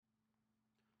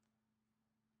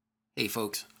Hey,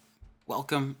 folks,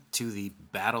 welcome to the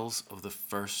Battles of the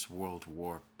First World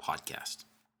War podcast.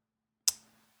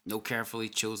 No carefully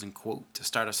chosen quote to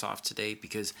start us off today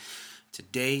because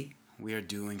today we are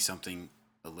doing something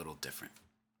a little different.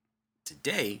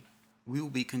 Today, we will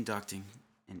be conducting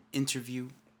an interview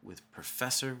with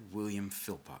Professor William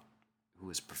Philpott,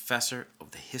 who is Professor of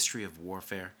the History of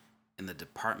Warfare in the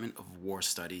Department of War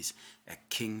Studies at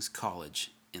King's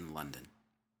College in London.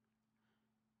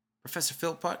 Professor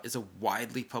Philpott is a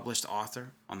widely published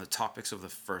author on the topics of the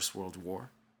First World War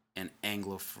and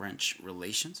Anglo-French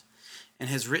relations, and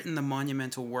has written the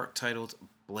monumental work titled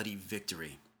Bloody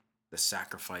Victory, The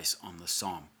Sacrifice on the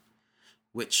Somme,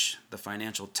 which the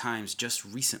Financial Times just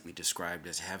recently described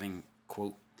as having,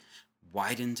 quote,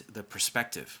 widened the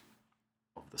perspective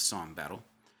of the Somme battle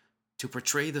to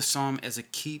portray the Somme as a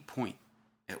key point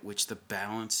at which the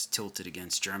balance tilted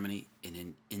against Germany in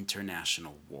an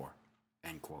international war,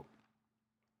 end quote.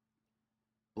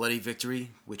 Bloody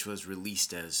Victory, which was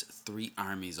released as Three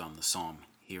Armies on the Somme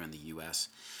here in the U.S.,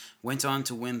 went on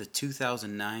to win the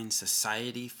 2009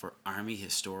 Society for Army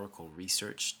Historical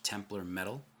Research Templar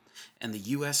Medal and the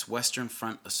U.S. Western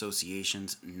Front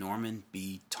Association's Norman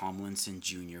B. Tomlinson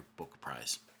Jr. Book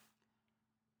Prize.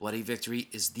 Bloody Victory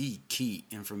is the key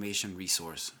information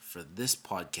resource for this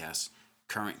podcast's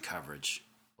current coverage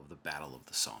of the Battle of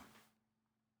the Somme.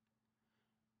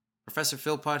 Professor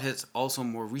Philpott has also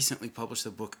more recently published the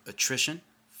book Attrition,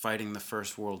 Fighting the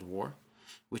First World War,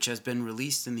 which has been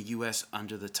released in the U.S.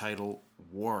 under the title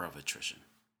War of Attrition.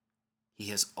 He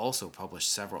has also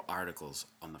published several articles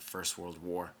on the First World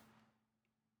War,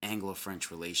 Anglo-French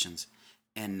relations,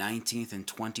 and 19th and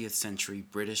 20th century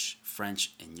British,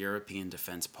 French, and European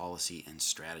defense policy and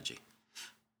strategy,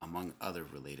 among other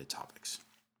related topics.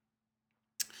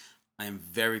 I am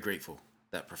very grateful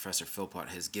that Professor Philpott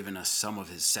has given us some of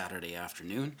his Saturday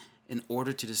afternoon in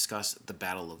order to discuss the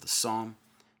Battle of the Somme,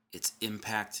 its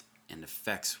impact and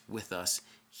effects with us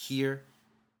here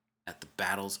at the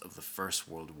Battles of the First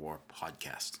World War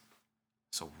podcast.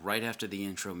 So right after the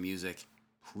intro music,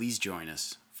 please join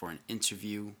us for an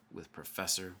interview with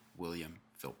Professor William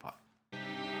Philpott.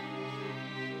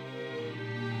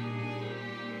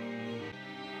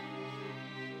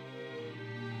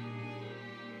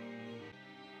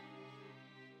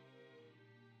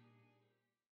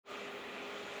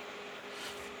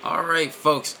 All right,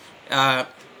 folks.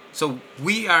 So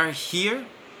we are here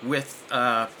with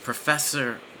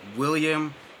Professor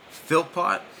William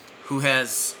Philpott, who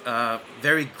has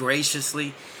very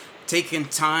graciously taken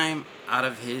time out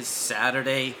of his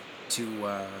Saturday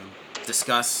to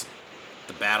discuss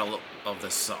the Battle of the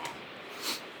Somme.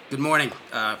 Good morning,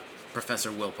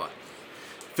 Professor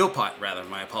Philpott, rather.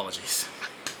 My apologies.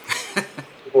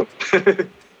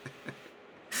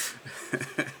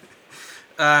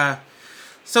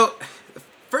 So, the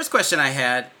first question I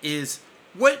had is,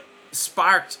 what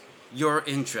sparked your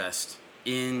interest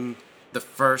in the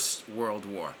First World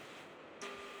War?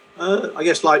 I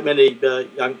guess, like many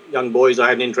young boys, I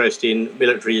had an interest in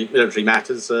military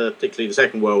matters, particularly the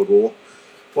Second World War.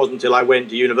 It wasn't until I went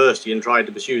to university and tried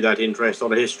to pursue that interest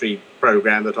on a history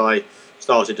program that I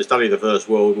started to study the First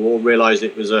World War, realised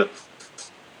it was an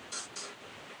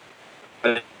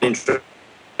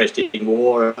interesting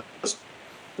war. There's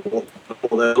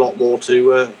a lot more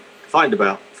to find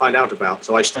out about.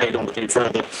 So I stayed on to do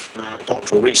further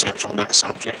doctoral research on that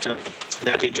subject. And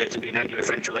that interested me in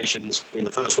Anglo-French relations in the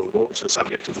First World War, which is the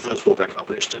subject of the first book I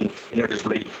published. And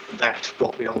inevitably, that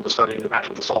got me on to studying the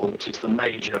Battle of the Somme, which is the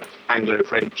major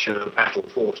Anglo-French battle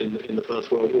fought in the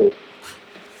First World War.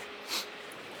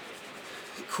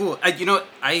 Cool.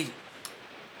 I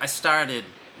started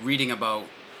reading about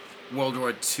World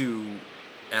War II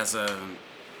as a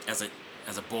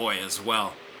boy as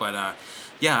well, but I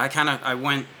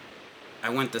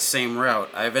went the same route.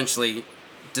 I eventually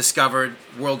discovered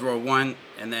World War I,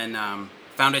 and then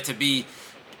found it to be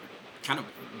kind of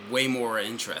way more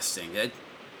interesting.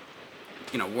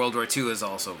 World War II is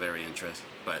also very interesting,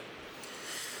 but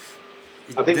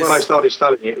I think when I started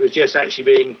studying it, was just actually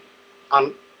being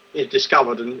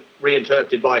discovered and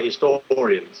reinterpreted by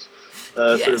historians.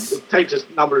 Yes. Sort of, it takes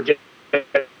a number of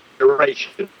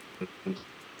generations.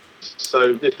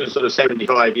 So this was sort of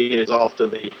 75 years after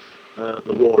the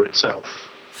war itself.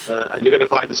 And you're going to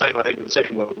find the same, I think, with the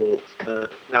Second World War.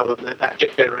 Now that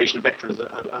generation of veterans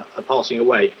are passing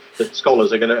away, that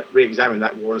scholars are going to re-examine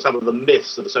that war, and some of the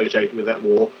myths that are associated with that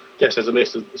war, just as the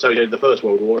myths associated with the First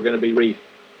World War, are going to be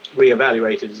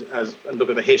re-evaluated and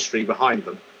look at the history behind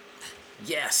them.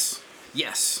 Yes.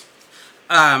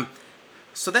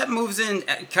 So that moves in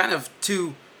kind of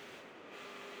to,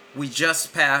 we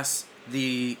just passed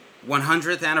the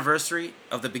 100th anniversary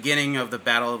of the beginning of the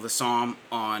Battle of the Somme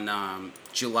on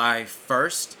July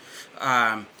 1st.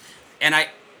 And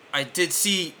I did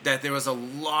see that there was a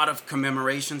lot of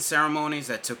commemoration ceremonies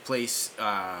that took place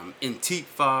in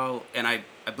Thiepval, and I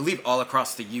believe all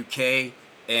across the UK.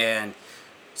 And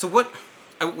so what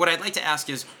I'd like to ask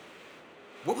is,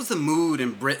 what was the mood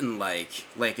in Britain like?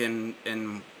 Like, in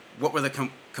what were the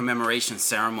commemoration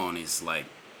ceremonies like?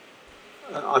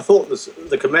 I thought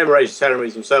the commemoration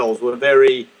ceremonies themselves were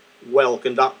very well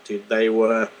conducted. They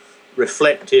were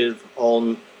reflective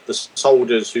on the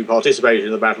soldiers who participated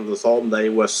in the Battle of the Somme. They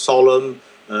were solemn.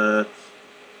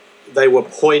 They were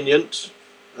poignant.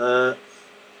 The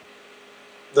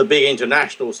big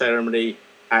international ceremony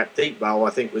at Thiepval,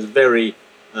 I think, was very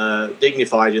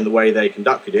dignified in the way they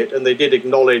conducted it, and they did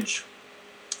acknowledge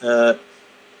the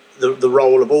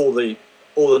role of all the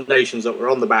nations that were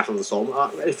on the Battle of the Somme.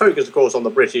 It focused, of course, on the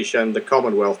British and the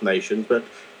Commonwealth nations, but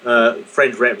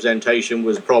French representation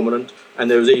was prominent,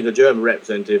 and there was even a German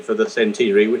representative for the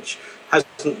centenary, which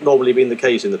hasn't normally been the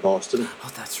case in the past. And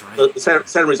that's right. The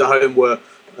ceremonies at home were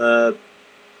of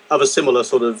a similar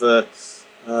sort of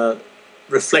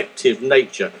reflective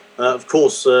nature. Of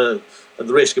course, at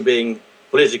the risk of being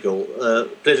political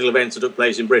events that took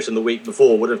place in Britain the week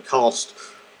before would have cast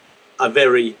a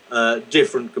very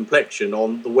different complexion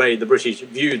on the way the British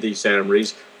viewed these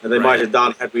ceremonies, and they might have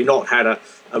done had we not had a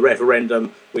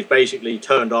referendum which basically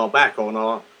turned our back on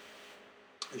our,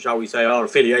 shall we say, our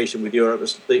affiliation with Europe.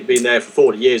 It's been there for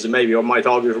 40 years, and maybe I might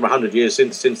argue from 100 years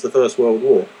since the First World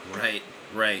War.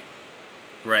 Right,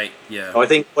 yeah. So I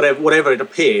think whatever it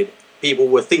appeared, people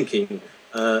were thinking,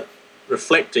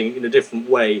 reflecting in a different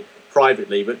way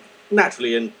privately, but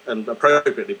naturally and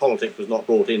appropriately, politics was not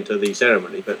brought into the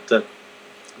ceremony, but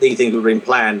these things would have been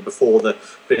planned before the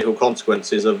political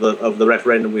consequences of the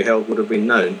referendum we held would have been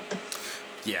known.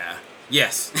 Yeah.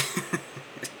 Yes.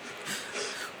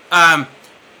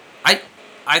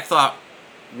 I thought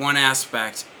one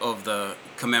aspect of the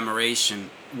commemoration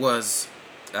was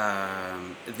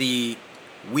the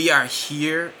 "We Are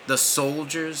Here," the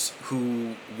soldiers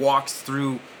who walked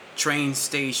through train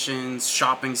stations,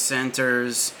 shopping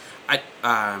centers.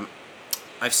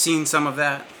 I've seen some of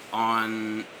that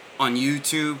on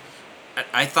YouTube.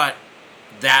 I thought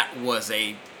that was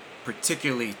a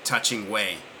particularly touching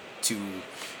way to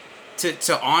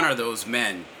honor those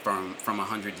men from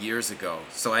 100 years ago.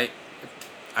 So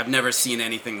I've never seen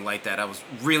anything like that. I was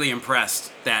really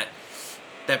impressed that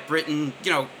Britain,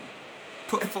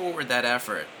 put forward that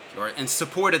effort and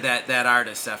supported that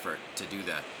artist's effort to do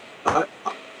that.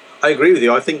 I agree with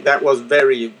you. I think that was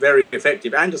very, very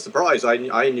effective and a surprise. I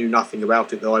knew nothing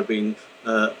about it, though I've been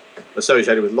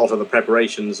associated with a lot of the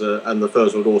preparations and the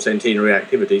First World War centenary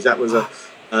activities. That was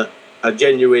a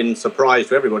genuine surprise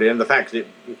to everybody, and the fact that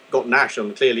it got national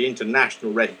and clearly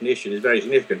international recognition is very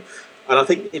significant. And I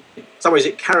think in some ways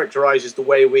it characterises the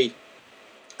way we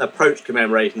approach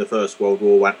commemorating the First World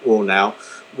War now.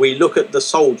 We look at the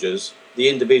soldiers, the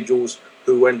individuals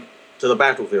who went to the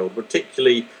battlefield,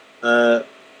 particularly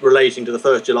relating to the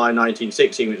 1st July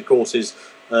 1916, which of course is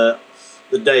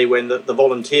the day when the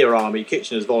volunteer army,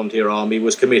 Kitchener's volunteer army,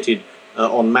 was committed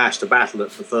en masse to battle at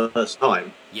the first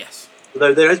time. Yes.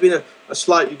 Though there has been a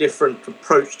slightly different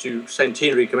approach to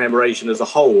centenary commemoration as a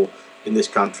whole in this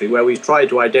country, where we've tried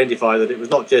to identify that it was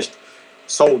not just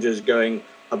soldiers going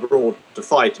abroad to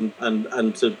fight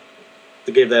and to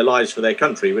give their lives for their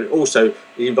country, but also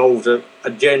it involved a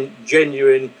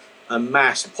genuine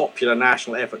mass popular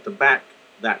national effort to back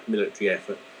that military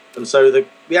effort. And so the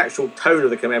actual tone of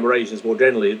the commemorations more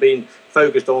generally has been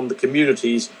focused on the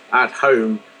communities at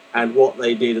home and what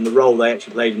they did and the role they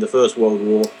actually played in the First World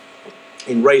War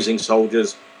in raising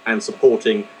soldiers and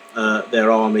supporting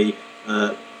their army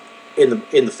in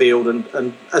the field,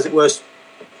 and as it was,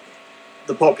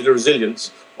 the popular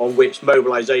resilience on which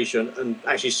mobilisation and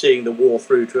actually seeing the war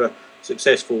through to a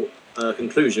successful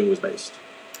conclusion was based.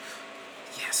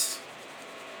 Yes.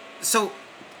 So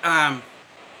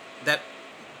that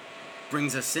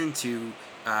brings us into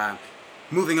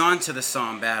moving on to the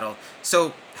Somme battle.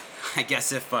 So I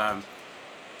guess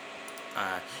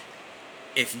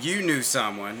if you knew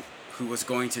someone who was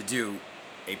going to do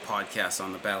a podcast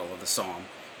on the Battle of the Somme,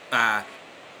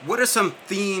 what are some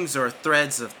themes or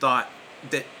threads of thought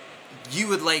that you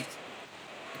would like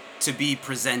to be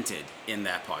presented in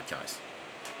that podcast?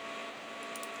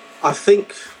 I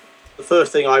think the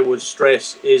first thing I would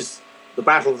stress is the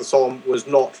Battle of the Somme was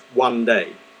not one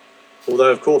day.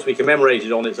 Although, of course, we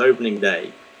commemorated on its opening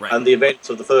day, right. And the events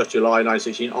of the 1st July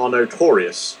 1916 are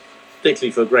notorious,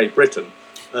 particularly for Great Britain.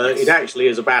 It actually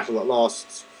is a battle that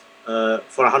lasts for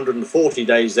 140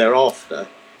 days thereafter,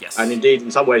 Yes. And indeed,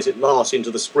 in some ways, it lasts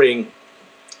into the spring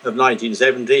of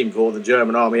 1917 before the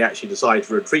German army actually decided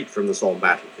to retreat from the Somme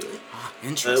battlefield.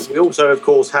 Interesting. We also, of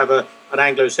course, have an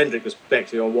Anglo-centric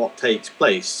perspective on what takes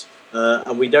place,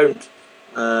 and we don't,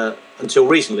 until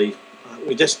recently,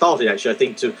 we just started actually, I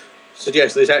think, to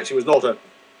suggest this actually was not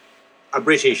a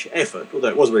British effort, although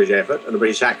it was a British effort and a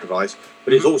British sacrifice,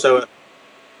 but it's also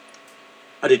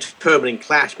a determining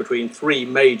clash between three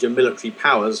major military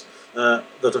powers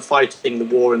that are fighting the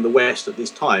war in the West at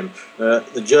this time.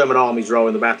 The German army's role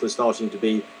in the battle is starting to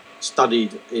be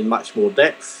studied in much more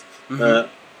depth, though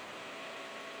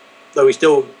we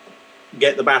still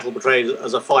get the battle portrayed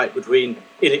as a fight between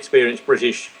inexperienced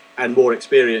British and more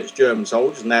experienced German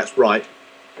soldiers, and that's right.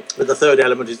 But the third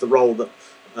element is the role that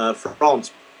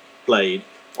France played.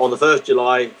 On the 1st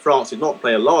July, France did not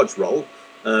play a large role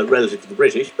relative to the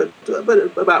British, but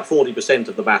about 40%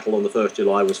 of the battle on the 1st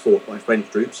July was fought by French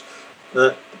troops.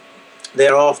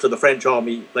 Thereafter, the French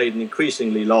army played an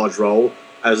increasingly large role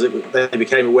as they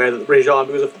became aware that the British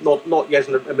army was not yet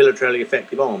a militarily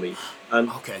effective army. And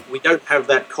we don't have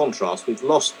that contrast. We've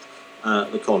lost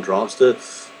the contrast.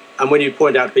 And when you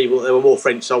point out to people that there were more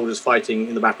French soldiers fighting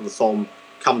in the Battle of the Somme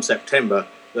come September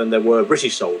than there were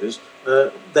British soldiers,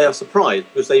 they are surprised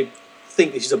because they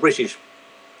think this is a British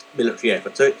military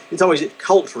effort. So in some ways,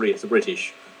 culturally, it's a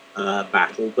British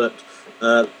battle, but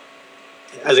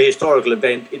as a historical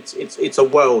event, it's a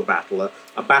world battle,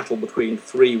 a battle between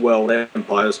three world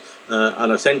empires,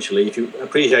 and essentially, if you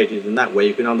appreciate it in that way,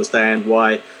 you can understand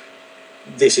why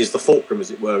this is the fulcrum,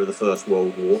 as it were, of the First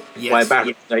World War, why a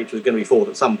battle of nature was going to be fought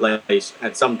at some place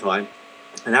at some time,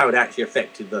 and how it actually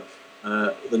affected the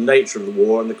nature of the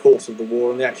war and the course of the war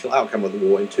and the actual outcome of the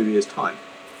war in 2 years' time.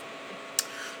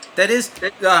 That is,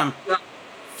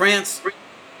 France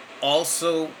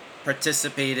also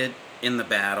participated in the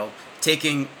battle,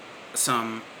 taking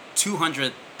some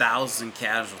 200,000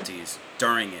 casualties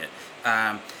during it.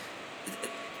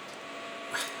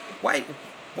 Why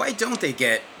don't they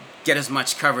get as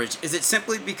much coverage? Is it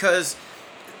simply because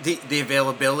the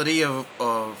availability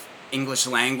of English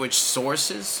language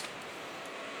sources?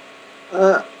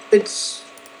 That's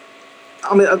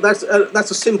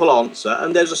a simple answer,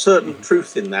 and there's a certain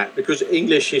truth in that, because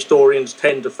English historians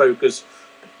tend to focus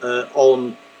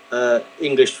on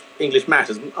English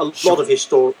matters. A lot of his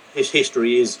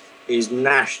history is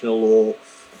national or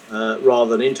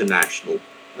rather than international.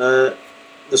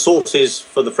 The sources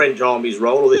for the French army's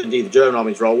role, or indeed the German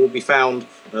army's role, will be found,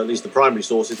 at least the primary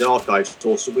sources, the archived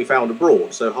sources, will be found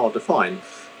abroad, so hard to find.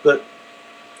 But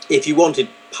if you wanted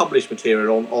published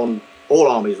material on all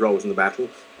armies' roles in the battle,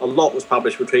 a lot was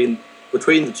published between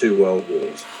the two world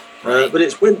wars. But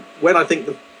it's when I think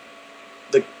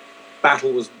the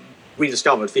battle was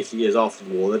rediscovered 50 years after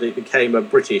the war that it became a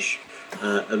British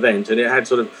event, and it had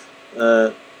sort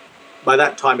of by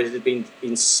that time it had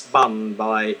been spun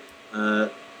by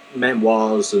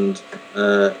memoirs and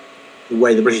the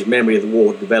way the British memory of the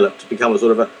war developed to become a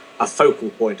sort of a focal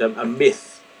point, a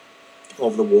myth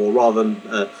of the war rather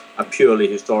than a purely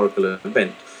historical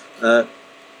event.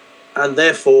 And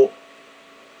therefore,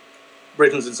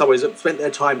 Britons in some ways have spent their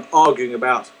time arguing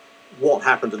about what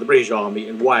happened to the British army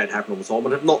and why it happened on the Somme,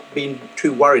 and have not been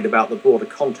too worried about the broader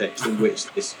context in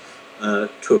which this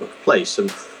took place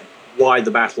and why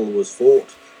the battle was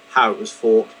fought, how it was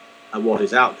fought, and what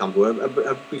its outcomes were,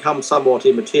 have become somewhat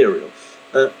immaterial.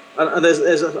 And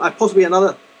there's possibly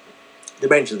another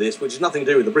dimension of this, which has nothing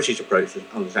to do with the British approach to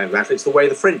understanding the battle. It's the way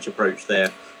the French approached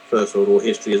their First World War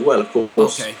history as well. Of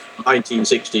course,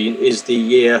 1916 is the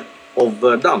year of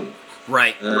Verdun.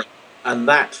 Right. And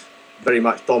that very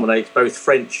much dominates both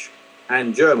French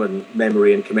and German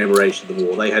memory and commemoration of the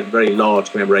war. They had very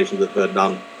large commemorations at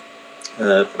Verdun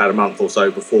about a month or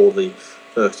so before the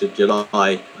 1st of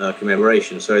July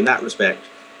commemoration. So in that respect,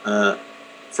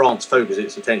 France focused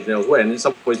its attention elsewhere, and in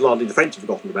some ways largely the French have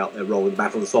forgotten about their role in the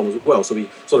Battle of the Somme as well, so we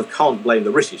sort of can't blame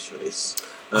the British for this.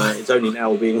 It's only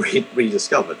now being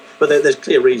rediscovered. But there's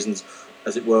clear reasons,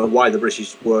 as it were, why the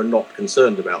British were not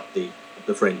concerned about the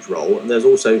French role, and there's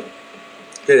also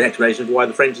clear explanation for why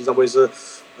the French in some ways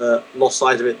lost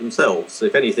sight of it themselves. So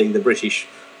if anything, the British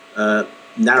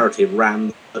narrative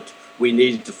ran that we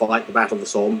needed to fight the Battle of the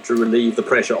Somme to relieve the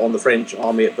pressure on the French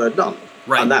army at Verdun.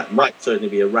 Right. And that might certainly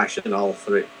be a rationale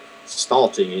for it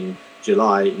starting in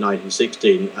July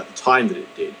 1916 at the time that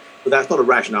it did. But that's not a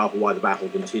rationale for why the battle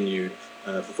continued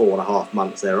for 4.5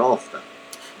 months thereafter.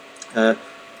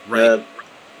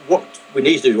 What we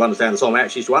need to do to understand the Somme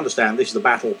actually is to understand this is a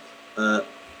battle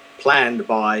planned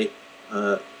by,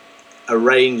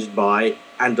 arranged by,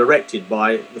 and directed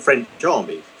by the French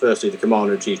army. Firstly, the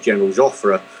Commander-in-Chief, General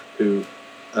Joffre, who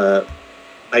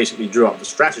basically drew up the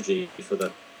strategy for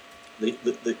the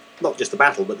not just the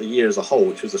battle, but the year as a whole,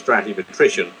 which was the strategy of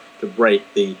attrition to break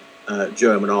the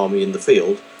German army in the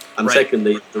field. And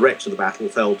secondly, the direction of the battle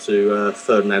fell to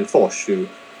Ferdinand Foch, who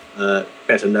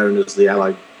better known as the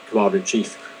Allied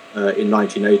Commander-in-Chief in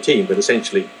 1918. But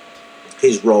essentially,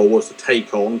 his role was to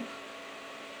take on,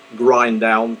 grind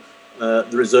down the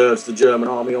reserves of the German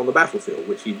army on the battlefield,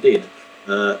 which he did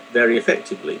very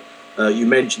effectively. You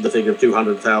mentioned the figure of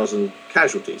 200,000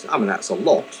 casualties. I mean, that's a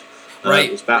lot.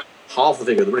 It's about half the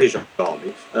figure of the British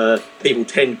army. People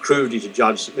tend crudely to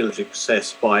judge military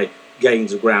success by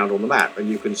gains of ground on the map, and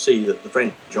you can see that the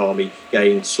French army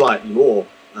gained slightly more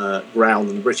ground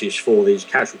than the British for these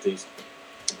casualties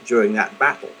during that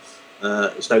battle.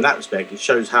 So in that respect, it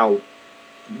shows how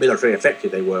military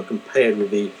effective they were compared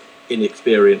with the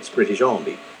inexperienced British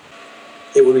army.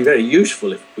 It would be very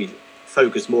useful if we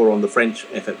focus more on the French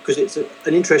effort, because it's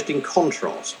an interesting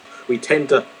contrast. We tend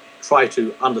to try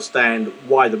to understand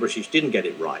why the British didn't get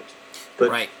it right,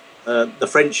 but the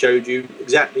French showed you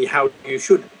exactly how you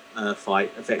should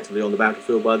fight effectively on the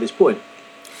battlefield by this point.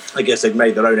 I guess they'd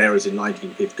made their own errors in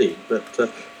 1915,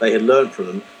 but they had learned from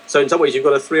them. So in some ways, you've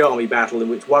got a three-army battle in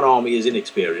which one army is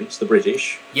inexperienced, the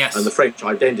British, and the French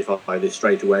identify this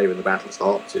straight away when the battle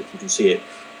starts. You can see it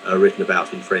written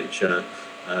about in French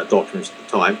documents at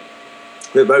the time.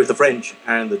 But both the French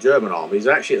and the German armies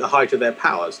are actually at the height of their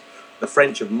powers. The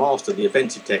French have mastered the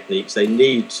offensive techniques they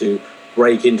need to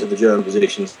break into the German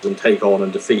positions and take on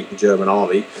and defeat the German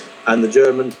army. And the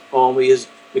German army has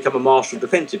become a master of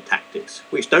defensive tactics,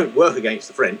 which don't work against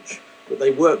the French, but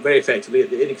they work very effectively at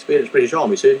the inexperienced British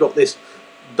army. So you've got this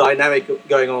dynamic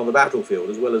going on the battlefield,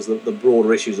 as well as the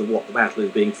broader issues of what the battle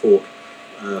is being fought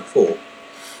for.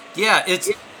 Yeah,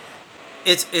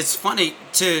 it's funny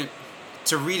to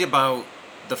read about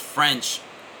the French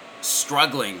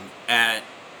struggling at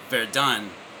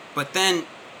Verdun, but then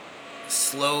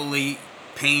slowly,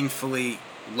 painfully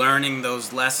learning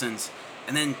those lessons,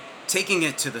 and then taking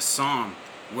it to the Somme,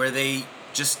 where they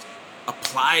just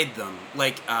applied them,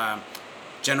 like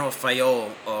General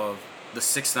Fayolle of the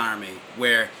 6th Army,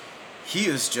 where he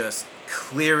is just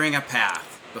clearing a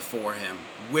path before him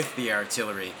with the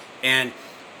artillery. And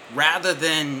rather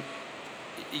than,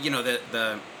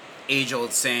 the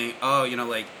age-old saying,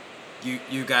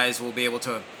 you guys will be able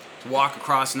to walk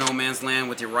across no man's land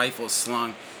with your rifles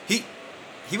slung,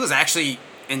 he was actually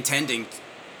intending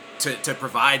to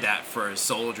provide that for his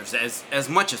soldiers as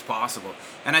much as possible.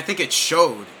 And I think it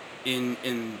showed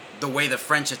in the way the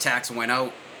French attacks went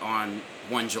out on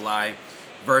 1 July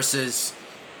versus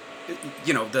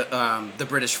the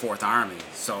British 4th Army.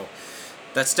 So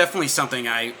that's definitely something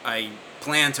I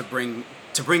plan to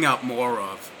bring up more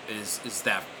of is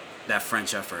that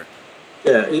French effort.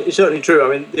 Yeah, it's certainly true.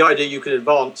 I mean, the idea you can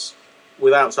advance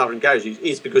without suffering casualties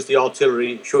is because the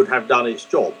artillery should have done its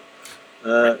job.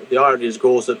 The irony is, of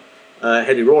course, that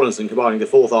Henry Rawlinson, commanding the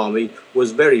 4th Army,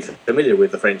 was very familiar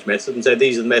with the French method and said,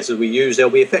 these are the methods we use, they'll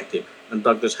be effective. And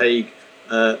Douglas Haig,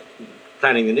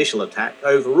 planning the initial attack,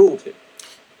 overruled him.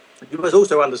 You must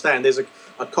also understand there's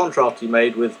a contrast to be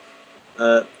made with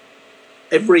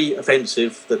every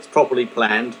offensive that's properly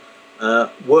planned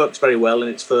works very well in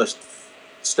its first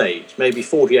stage, maybe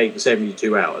 48 to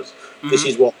 72 hours. Mm-hmm. This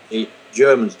is what the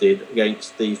Germans did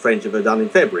against the French of Verdun in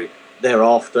February.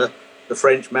 Thereafter, the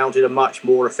French mounted a much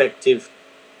more effective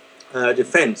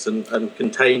defence and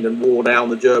contained and wore down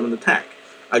the German attack.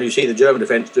 And you see the German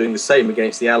defence doing the same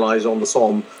against the Allies on the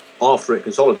Somme after it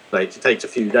consolidates. It takes a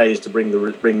few days to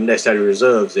bring necessary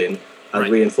reserves in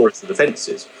and reinforce the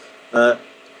defences. And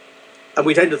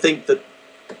we tend to think that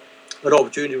an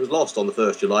opportunity was lost on the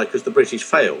 1st July because the British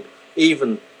failed.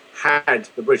 Even had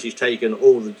the British taken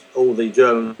all the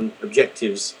German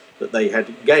objectives that they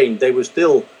had gained, they would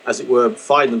still, as it were,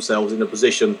 find themselves in a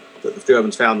position that the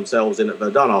Germans found themselves in at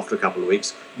Verdun after a couple of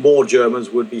weeks. More Germans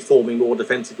would be forming more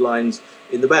defensive lines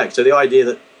in the back. So the idea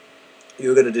that you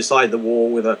were going to decide the war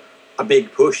with a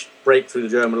big push, break through the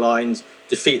German lines,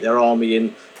 defeat their army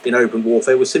in open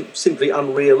warfare was simply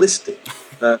unrealistic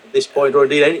at this point, or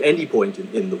indeed any point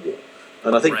in the war.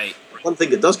 And I think one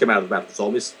thing that does come out of the Battle of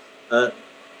Somme is, I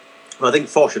think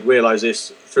Foch had realised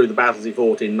this through the battles he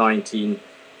fought in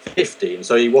 1915,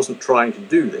 so he wasn't trying to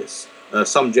do this.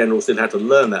 Some generals still had to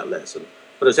learn that lesson.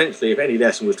 But essentially, if any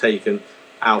lesson was taken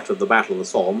out of the Battle of the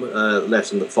Somme, the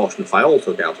lesson that Foch and Fayolle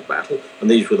took out of battle, and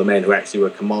these were the men who actually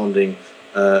were commanding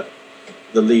the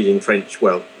leading French,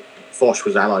 well, Foch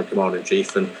was Allied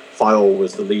Commander-in-Chief, and Fayolle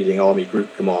was the leading army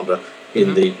group commander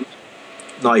in the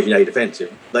 1908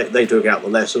 offensive. They took out the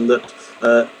lesson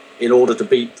that in order to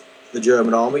beat the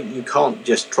German army, you can't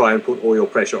just try and put all your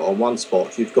pressure on one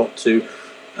spot. You've got to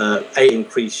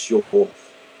increase your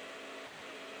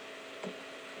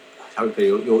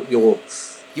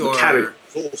mechanical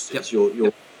forces,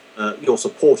 your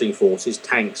supporting forces,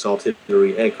 tanks,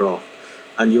 artillery, aircraft,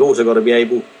 and you've also got to be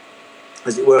able,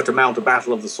 as it were, to mount a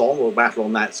battle of the Somme or a battle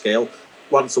on that scale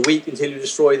once a week until you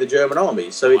destroy the German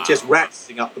army. So it's just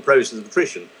ratcheting up the process of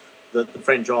attrition that the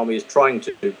French army is trying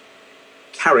to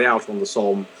carry out on the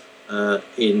Somme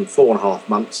in 4.5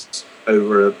 months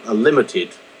over a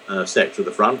limited sector of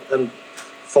the front. And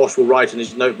Foch will write in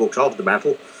his notebooks after the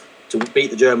battle, to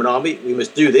beat the German army, we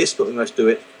must do this, but we must do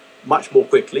it much more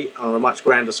quickly and on a much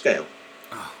grander scale.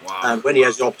 Oh, wow. And when he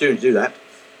has the opportunity to do that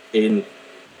in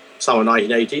summer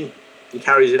 1918, he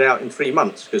carries it out in 3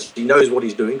 months because he knows what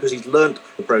he's doing, because he's learnt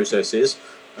the processes,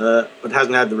 but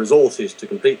hasn't had the resources to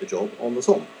complete the job on the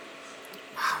Somme.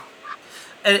 Wow.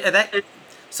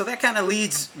 So that kind of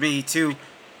leads me to,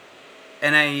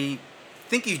 and I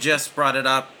think you just brought it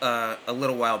up a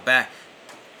little while back,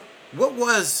 what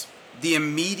was the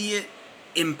immediate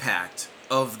impact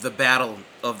of the Battle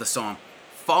of the Somme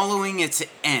following its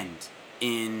end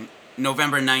in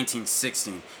November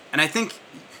 1916? And I think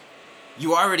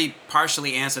you already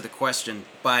partially answered the question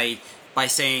by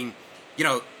saying,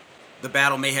 the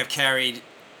battle may have carried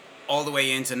all the way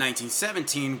into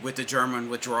 1917 with the German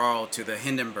withdrawal to the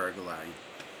Hindenburg Line.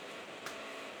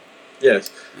 Yes.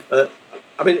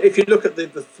 If you look at the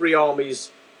three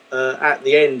armies at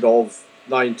the end of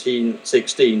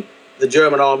 1916, the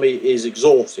German army is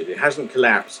exhausted. It hasn't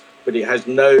collapsed, but it has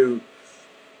no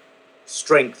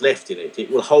strength left in it.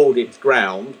 It will hold its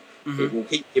ground. Mm-hmm. It will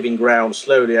keep giving ground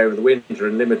slowly over the winter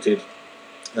in limited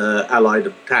Allied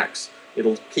attacks.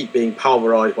 It'll keep being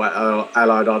pulverised by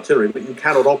Allied artillery, but you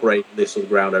cannot operate this sort of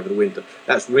ground over the winter.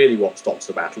 That's really what stops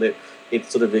the battle. It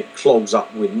clogs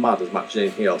up with mud as much as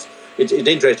anything else. It's an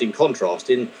interesting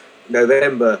contrast. In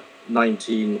November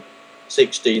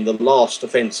 1916, the last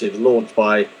offensive launched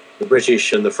by the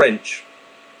British and the French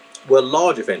were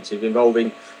large offensive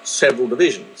involving several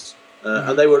divisions,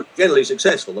 and they were generally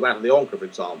successful. The Battle of the Ancre, for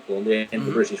example, on the end of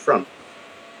the British front.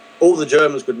 All the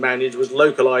Germans could manage was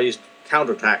localised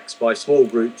counterattacks by small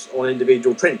groups on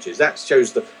individual trenches. That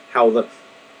shows how the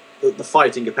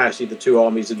fighting capacity of the two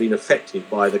armies had been affected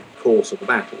by the course of the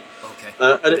battle. Okay.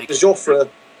 And it was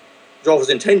Joffre's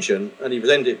intention, and he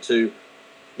presented it to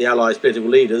the Allies' political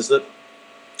leaders, that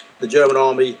the German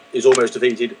army is almost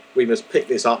defeated. We must pick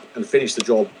this up and finish the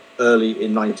job early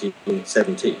in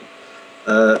 1917.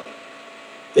 The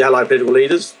Allied political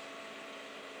leaders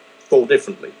thought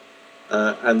differently,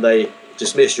 and they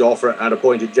dismissed Joffre and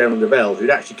appointed General Nivelle, who'd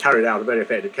actually carried out a very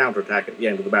effective counterattack at the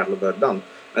end of the Battle of Verdun,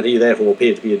 and he therefore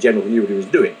appeared to be a general who knew what he was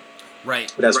doing.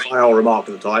 Right. But as Fayol remarked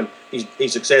at the time, he's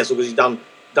successful because he's done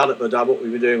at Verdun what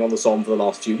we've been doing on the Somme for the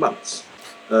last few months.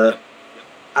 And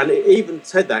it even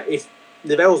said that if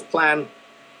Nivelle's plan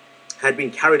had been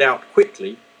carried out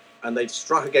quickly and they'd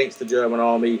struck against the German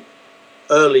army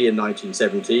early in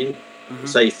 1917,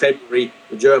 say February,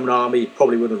 the German army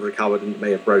probably wouldn't have recovered and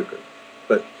may have broken.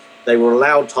 But they were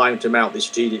allowed time to mount the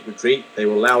strategic retreat, they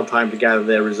were allowed time to gather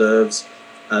their reserves,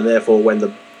 and therefore when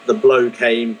the blow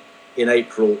came in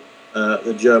April,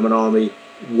 the German army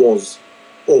was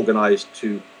organised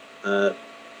to,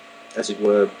 as it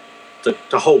were,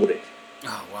 to hold it.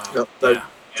 Oh, wow.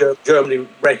 So Germany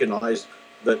recognised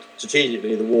that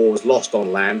strategically the war was lost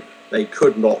on land. They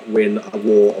could not win a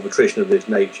war of attrition of this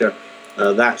nature.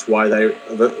 That's why they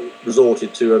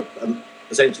resorted to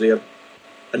essentially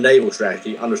a naval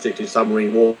strategy, unrestricted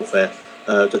submarine warfare,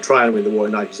 to try and win the war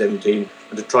in 1917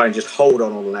 and to try and just hold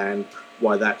on land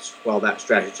while that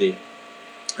strategy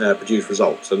produced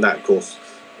results. And that, of course,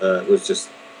 was just,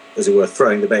 as it were,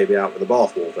 throwing the baby out with the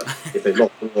bathwater. If they've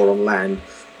lost the war on land,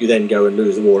 you then go and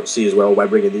lose the war at sea as well by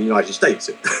bringing the United States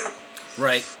in.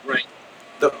 Right.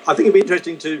 So I think it'd be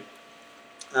interesting to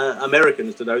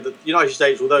Americans to know that the United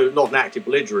States, although not an active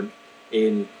belligerent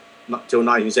until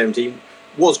 1917,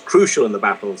 was crucial in the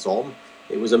Battle of the Somme.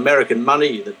 It was American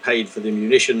money that paid for the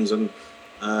munitions and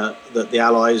that the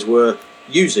Allies were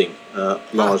using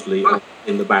largely on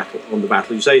the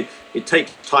battle. You say it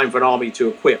takes time for an army to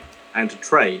equip and to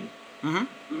train, and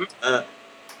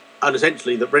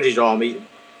essentially the British Army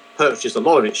purchased a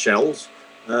lot of its shells,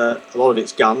 a lot of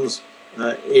its guns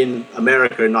in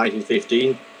America in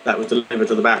 1915. That was delivered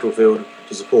to the battlefield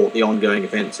to support the ongoing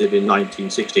offensive in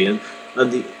 1916.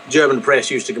 And the German press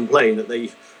used to complain that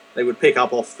they would pick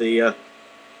up off the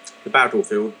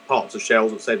battlefield parts of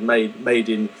shells that said made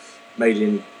in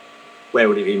where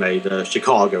would it be made?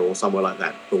 Chicago or somewhere like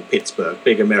that, or Pittsburgh,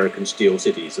 big American steel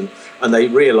cities. And they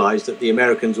realised that the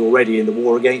Americans were already in the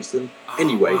war against them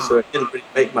anyway, so it didn't really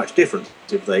make much difference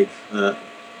if they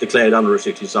declared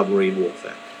unrestricted submarine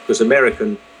warfare, because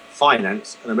American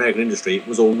finance and American industry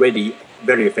was already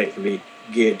very effectively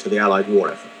geared to the Allied war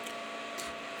effort.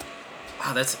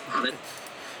 Wow,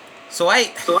 so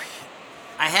I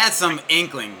had some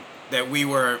inkling that we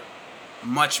were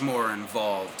much more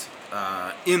involved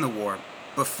in the war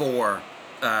before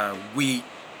we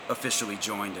officially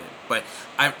joined it, but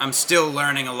I'm still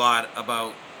learning a lot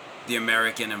about the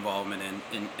American involvement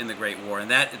in the Great War, and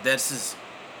this is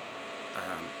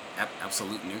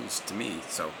absolute news to me.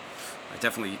 So I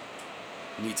definitely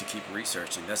need to keep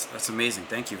researching. That's amazing.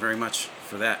 Thank you very much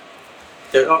for that.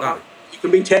 You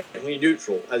can be technically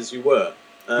neutral, as you were,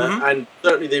 and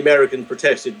certainly the Americans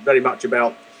protested very much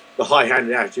about the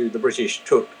high-handed attitude the British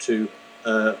took to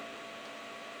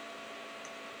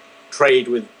trade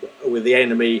with the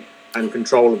enemy and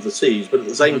control of the seas. But at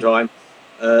the same time,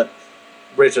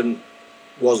 Britain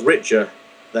was richer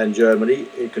than Germany.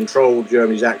 It controlled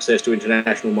Germany's access to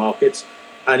international markets,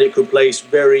 and it could place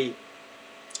very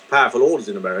powerful orders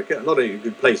in America. Not only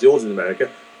could place the orders in America,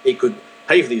 it could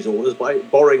pay for these orders by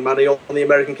borrowing money on the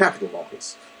American capital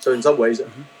markets. So in some ways,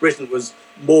 Britain's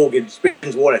war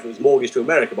effort was mortgaged to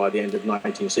America by the end of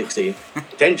 1916.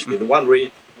 Potentially, the one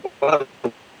way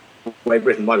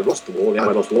Britain might have lost the war,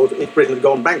 if Britain had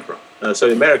gone bankrupt. So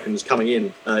the Americans coming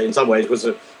in some ways,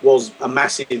 was a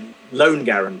massive loan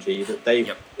guarantee that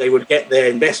they would get their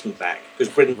investment back,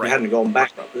 because Britain hadn't gone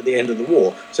bankrupt at the end of the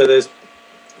war. So there's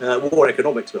war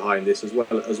economics behind this, as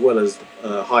well as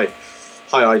high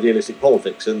idealistic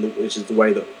politics, which is the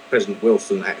way that President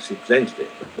Wilson actually presented it.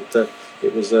 But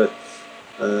it was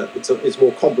it's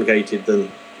more complicated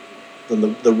than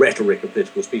the rhetoric of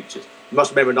political speeches. You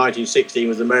must remember 1916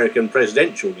 was the American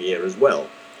presidential year as well.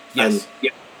 Yes.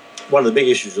 And one of the big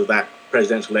issues of that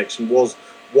presidential election was,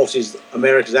 what is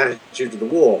America's attitude to the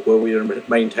war? Will we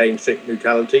maintain strict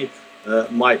neutrality?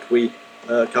 Might we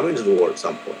come into the war at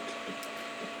some point?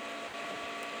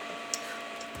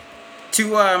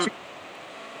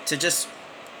 To just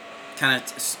kind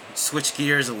of switch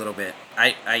gears a little bit,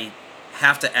 I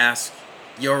have to ask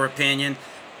your opinion,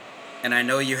 and I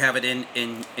know you have it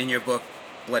in your book,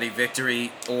 Bloody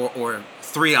Victory, or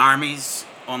Three Armies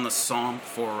on the Somme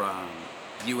for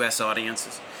U.S.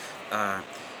 audiences.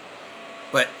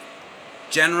 But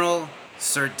General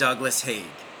Sir Douglas Haig,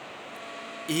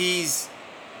 he's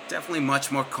definitely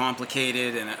much more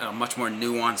complicated and a much more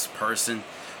nuanced person.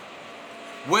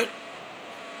 What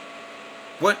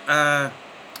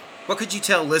could you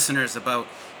tell listeners about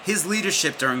his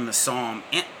leadership during the Somme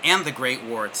and the Great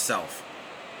War itself?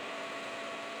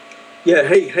 Yeah,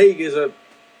 Haig is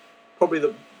probably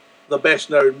the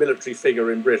best-known military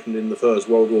figure in Britain in the First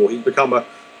World War. He's become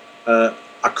a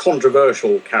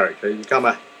controversial character. He's become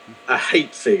a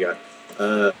hate figure,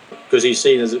 because he's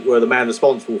seen, as it were, the man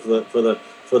responsible for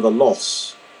the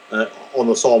loss on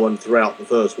the Somme and throughout the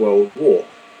First World War.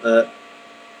 But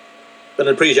an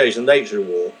appreciation of the nature of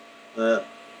war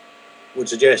would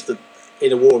suggest that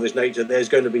in a war of this nature, there's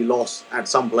going to be loss at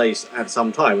some place at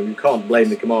some time, and you can't blame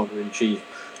the commander-in-chief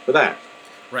for that.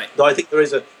 Right. Though I think there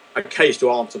is a case to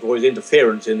answer for his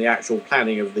interference in the actual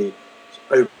planning of the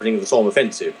opening of the Somme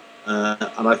offensive,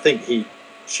 and I think he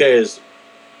shares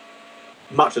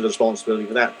much of the responsibility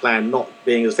for that plan not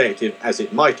being as effective as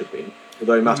it might have been,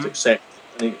 although he must accept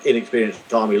an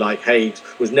inexperienced army like Haig's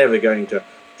was never going to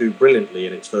do brilliantly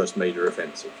in its first major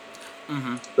offensive.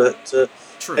 But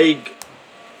Haig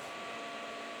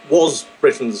was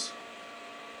Britain's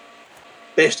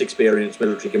best experienced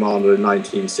military commander in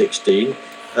 1916.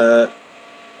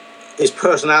 His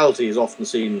personality is often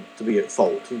seen to be at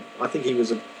fault. I think he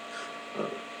was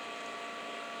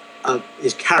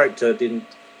his character didn't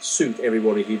suit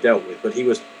everybody he dealt with, but he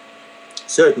was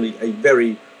certainly a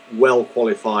very well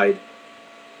qualified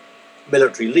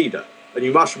military leader. And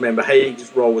you must remember,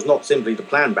 Haig's role was not simply to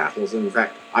plan battles. In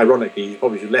fact, ironically, he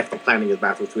probably should have left the planning of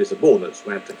battles to his subordinates,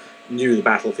 who knew the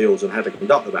battlefields and had to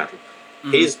conduct the battle.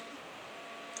 His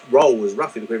role was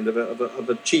roughly the equivalent of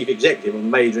a chief executive of a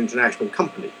major international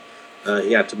company.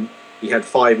 He had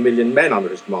 5 million men under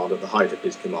his command at the height of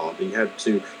his command. He had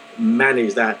to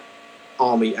manage that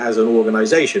army as an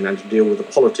organisation and to deal with the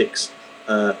politics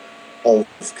of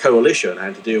coalition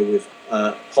and to deal with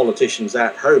politicians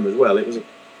at home as well. It was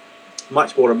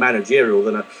much more a managerial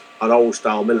than an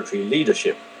old-style military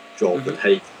leadership job that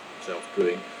Haig himself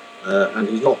doing, and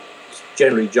he's not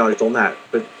generally judged on that.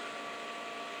 But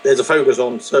there's a focus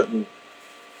on certain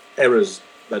errors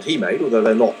that he made, although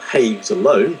they're not Haig's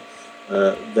alone.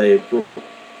 They're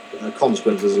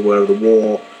consequences, as it were, of the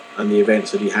war and the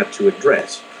events that he had to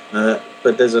address.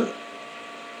 But there's a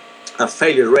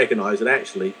failure to recognise that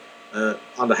actually,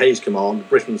 under Haig's command,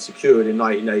 Britain secured in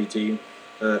 1918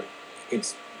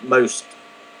 its most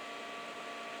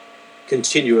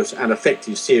continuous and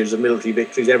effective series of military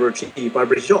victories ever achieved by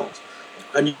British arms.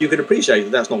 And you can appreciate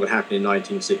that that's not going to happen in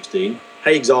 1916.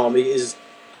 Haig's army is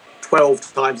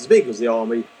 12 times as big as the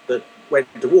army that went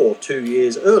to war 2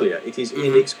 years earlier. It is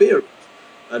inexperienced.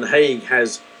 And Haig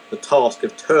has the task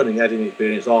of turning that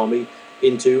inexperienced army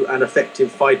into an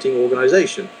effective fighting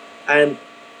organisation. And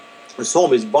the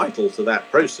Somme is vital to that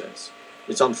process.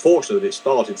 It's unfortunate that it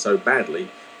started so badly,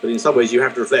 but in some ways you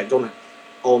have to reflect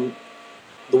on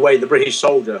the way the British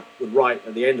soldier would write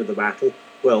at the end of the battle.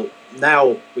 Well,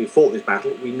 now we've fought this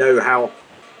battle, we know how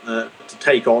to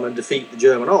take on and defeat the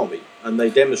German army. And they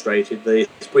demonstrated the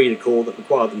esprit de corps that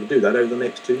required them to do that over the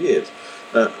next 2 years.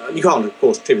 And you can't, of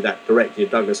course, attribute that directly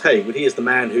to Douglas Haig, but he is the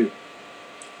man who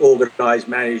organised,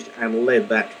 managed, and led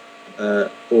that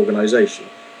organisation.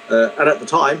 And at the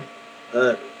time,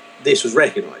 this was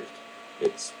recognised.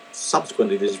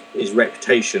 Subsequently, his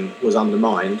reputation was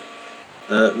undermined,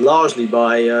 largely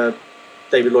by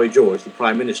David Lloyd George, the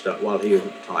Prime Minister, while he was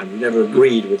at the time, who never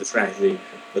agreed with the strategy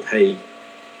that Haig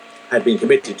had been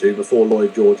committed to before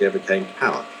Lloyd George ever came to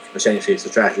power. Essentially, it's the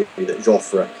strategy that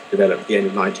Joffre developed at the end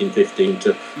of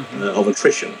 1915 of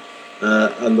attrition.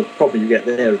 And the problem you get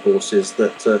there, of course, is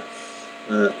that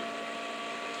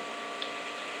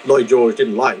Lloyd George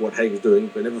didn't like what Haig was doing,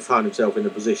 but never found himself in a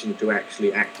position to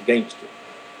actually act against it,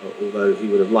 although he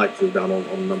would have liked to have done on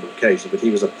a number of occasions. But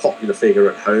he was a popular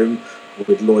figure at home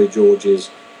with Lloyd George's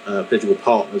political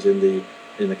partners in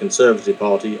the Conservative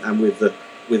Party and with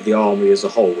the army as a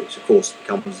whole, which of course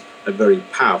becomes a very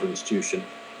powerful institution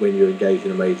when you're engaged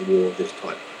in a major war of this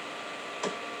type.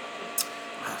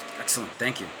 Excellent,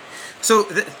 thank you. So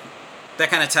that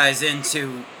kind of ties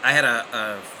into, I had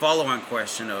a follow-on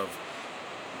question of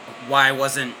why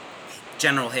wasn't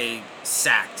General Haig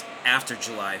sacked after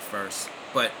July 1st?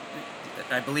 But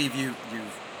I believe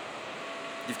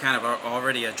you've kind of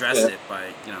already addressed it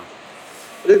by,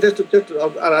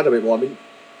 I'll add a bit more. I mean,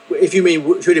 if you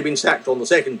mean should he have been sacked on the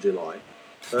 2nd July?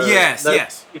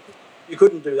 Yes. You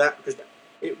couldn't do that because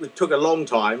it took a long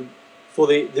time for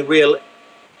the real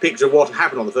picture of what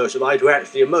happened on the 1st July to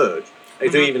actually emerge.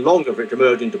 It took even longer for it to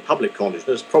emerge into public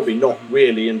consciousness, probably not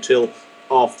really until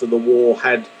after the war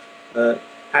had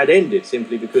ended,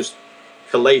 simply because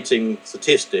collating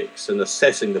statistics and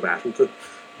assessing the battle took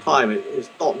time. It's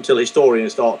not until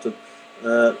historians start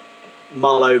to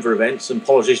mull over events and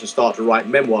politicians start to write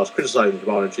memoirs criticising the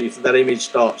Commander-in-Chief that image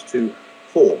starts to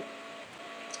form.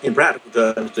 In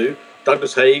practical terms, too,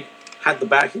 Douglas Haig had the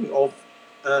backing of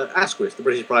Asquith, the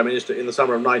British Prime Minister, in the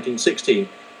summer of 1916.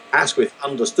 Asquith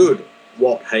understood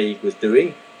what Haig was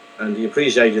doing, and he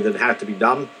appreciated that it had to be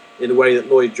done in a way that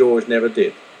Lloyd George never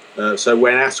did. So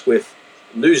when Asquith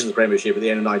loses the premiership at the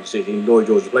end of 1916, Lloyd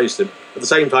George replaced him. At the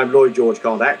same time, Lloyd George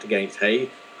can't act against Haig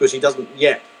because he hasn't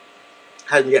yet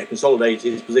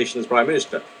consolidated his position as Prime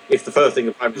Minister. If the first thing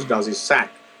the Prime Minister does is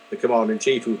sack the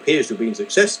Commander-in-Chief, who appears to have been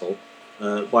successful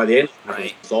by the end of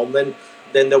the Somme, then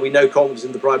there'll be no confidence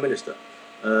in the Prime Minister.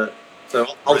 So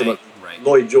ultimately,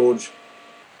 Lloyd George,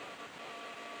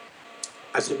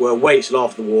 as it were, waits till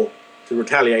after the war to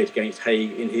retaliate against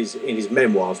Haig in his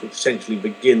memoirs, which essentially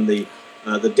begin the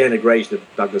denigration of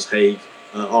Douglas Haig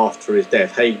after his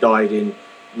death. Haig died in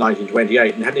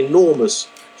 1928 and had an enormous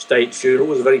state funeral,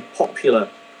 was a very popular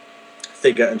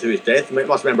figure until his death. You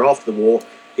must remember, after the war,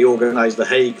 he organised the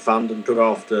Haig Fund and took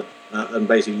after and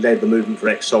basically led the movement for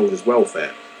ex-soldiers'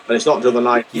 welfare. And it's not until the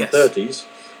 1930s,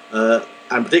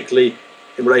 and particularly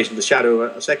in relation to the shadow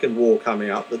of a second war coming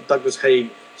up, that Douglas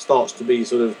Haig starts to be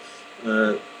sort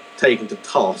of taken to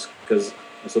task as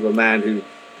a sort of a man who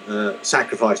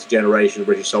sacrificed a generation of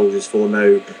British soldiers for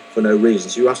no reason.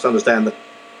 So you must understand that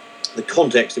the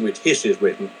context in which history is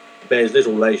written bears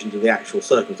little relation to the actual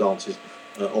circumstances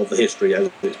of the history as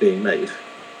it's being made.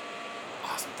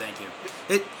 Awesome, thank you.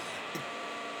 It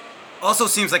also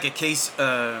seems like a case,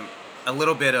 a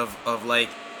little bit of like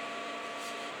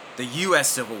the U.S.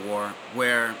 Civil War,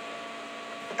 where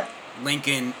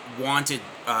Lincoln wanted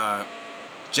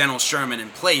General Sherman in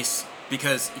place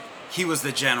because he was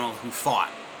the general who fought.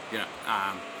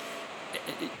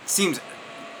 It seems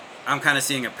I'm kind of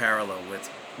seeing a parallel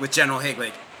with General Haig.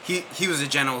 Like he was a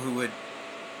general who would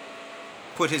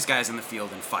put his guys in the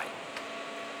field and fight.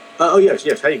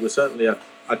 Yes. Haig was certainly a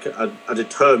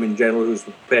determined general who was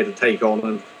prepared to take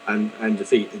on and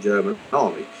defeat the German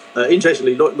army.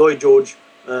 Interestingly, Lloyd George,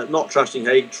 not trusting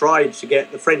Haig, tried to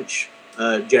get the French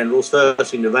generals,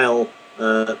 firstly Nivelle,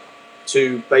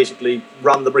 to basically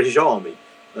run the British army,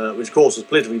 which of course was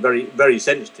politically very, very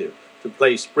sensitive, to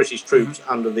place British troops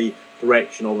under the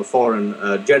direction of a foreign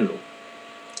general.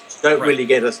 So you don't really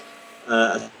get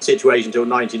a situation until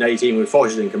 1918 with Foch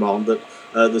is in command that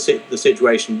the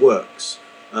situation works.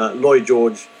 Lloyd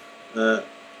George,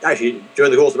 actually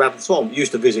during the course of the Battle of the Somme,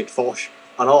 used to visit Foch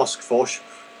and ask Foch,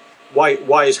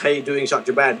 why is Haig doing such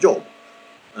a bad job?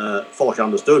 Foch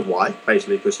understood why,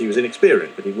 basically because he was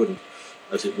inexperienced, but he wouldn't,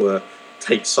 as it were,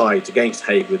 take sides against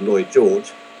Haig with Lloyd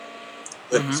George.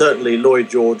 But certainly Lloyd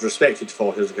George respected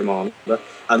Foch as a commander,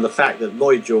 and the fact that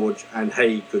Lloyd George and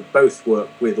Haig could both work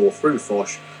with or through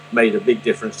Foch made a big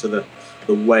difference to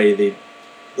the way the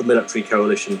military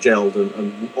coalition gelled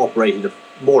and operated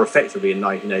more effectively in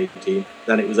 1918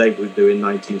 than it was able to do in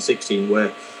 1916,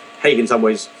 where Haig in some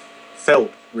ways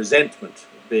felt resentment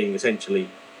being essentially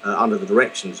under the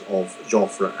directions of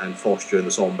Joffre and Foch during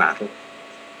the Somme battle.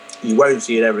 You won't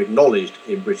see it ever acknowledged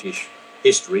in British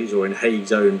histories or in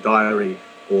Haig's own diary,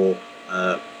 or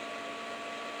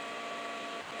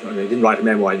he didn't write a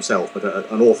memoir himself, but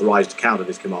an authorised account of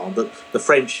his command, that the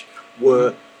French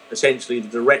were essentially the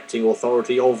directing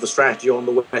authority of the strategy on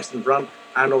the Western Front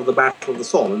and of the Battle of the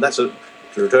Somme. And that's, to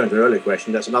return to an earlier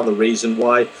question, that's another reason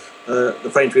why the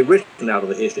French were written out of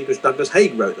the history, because Douglas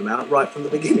Haig wrote them out right from the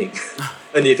beginning.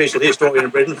 And the official historian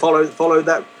of Britain followed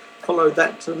that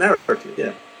narrative,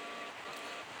 yeah.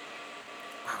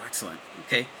 Wow, excellent.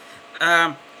 Okay.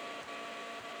 I'll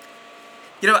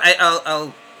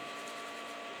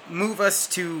move us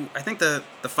to, I think, the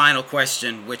final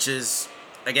question, which is,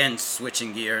 again,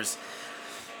 switching gears.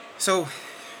 So,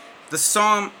 the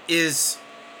Somme is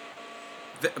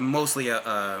mostly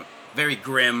a very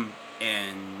grim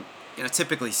and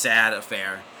typically sad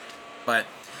affair, but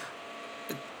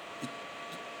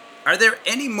are there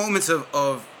any moments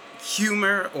of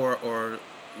humor or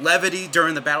levity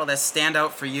during the battle that stand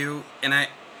out for you? And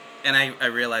I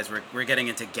realize we're getting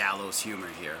into gallows humor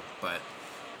here, but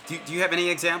do you have any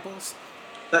examples?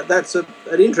 That's an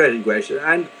interesting question,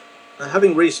 and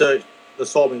having researched the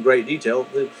Somme in great detail,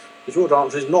 the short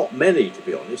answer is not many, to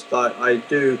be honest. I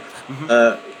do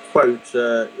quote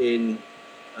in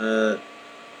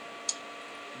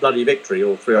Bloody Victory,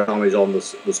 or Three Armies on the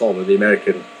Somme, the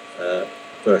American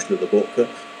version of the book,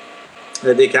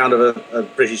 the account of a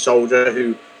British soldier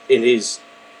who, in his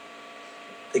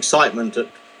excitement at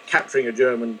capturing a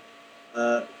German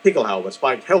Pickelhaube,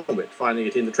 spiked helmet, finding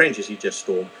it in the trenches he just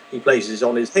stormed, he places it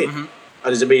on his head and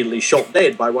is immediately shot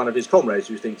dead by one of his comrades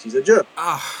who thinks he's a German,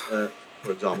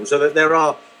 for example. So that there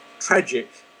are tragic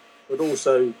but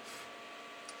also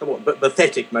somewhat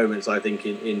pathetic moments, I think,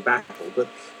 in battle. But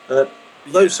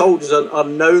those soldiers are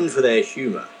known for their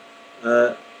humour,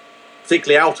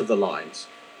 particularly out of the lines.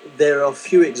 There are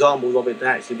few examples of it to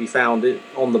actually be found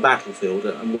on the battlefield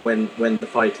and when the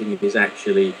fighting is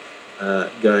actually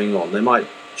going on. They might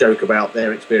joke about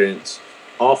their experience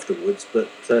afterwards, but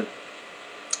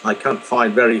I can't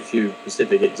find very few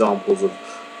specific examples of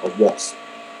what's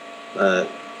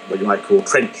what you might call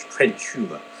trench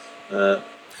humour.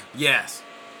 Yes.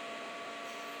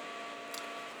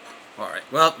 All right.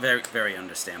 Well, very, very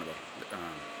understandable.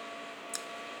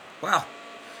 Wow.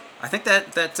 I think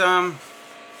that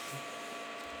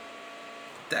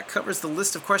covers the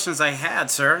list of questions I had,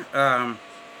 sir.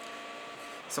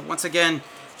 So once again,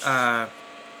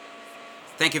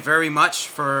 thank you very much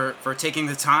for taking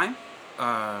the time.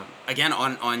 Again,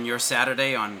 on your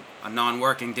Saturday, on a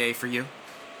non-working day for you.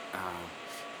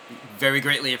 Very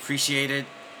greatly appreciated.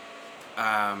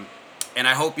 And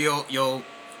I hope you'll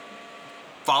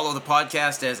follow the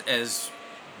podcast as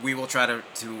we will try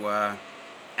to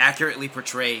accurately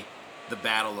portray the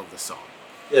Battle of the Somme.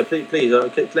 Yeah, please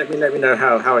let me know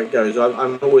how it goes.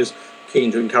 I'm always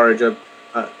keen to encourage a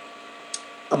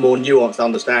more nuanced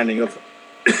understanding of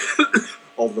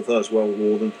of the First World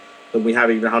War than we have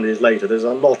even 100 years later. There's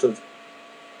a lot of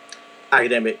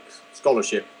academic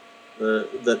scholarship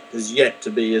that is yet to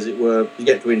be, as it were,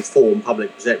 yet to inform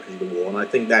public perception of the war, and I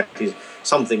think that is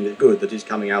something that is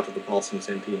coming out of the passing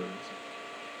centenarians.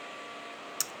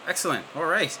 Excellent. All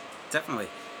right. Definitely.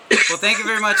 Well, thank you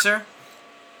very much, sir.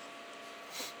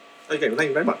 Okay, well, thank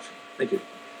you very much. Thank you.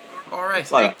 All right.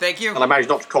 Thank you. And I managed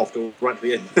not to cough till right to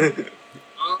the end.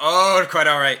 Oh, quite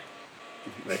all right.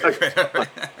 Okay.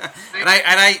 And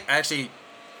I actually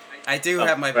do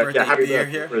have my birthday beer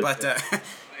here,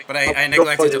 but I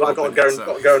neglected to open it.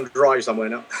 Got to go and drive somewhere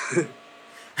now. Okay.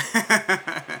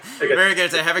 Very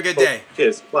good. Have a good day.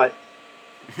 Cheers. Bye.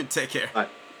 Take care. Bye.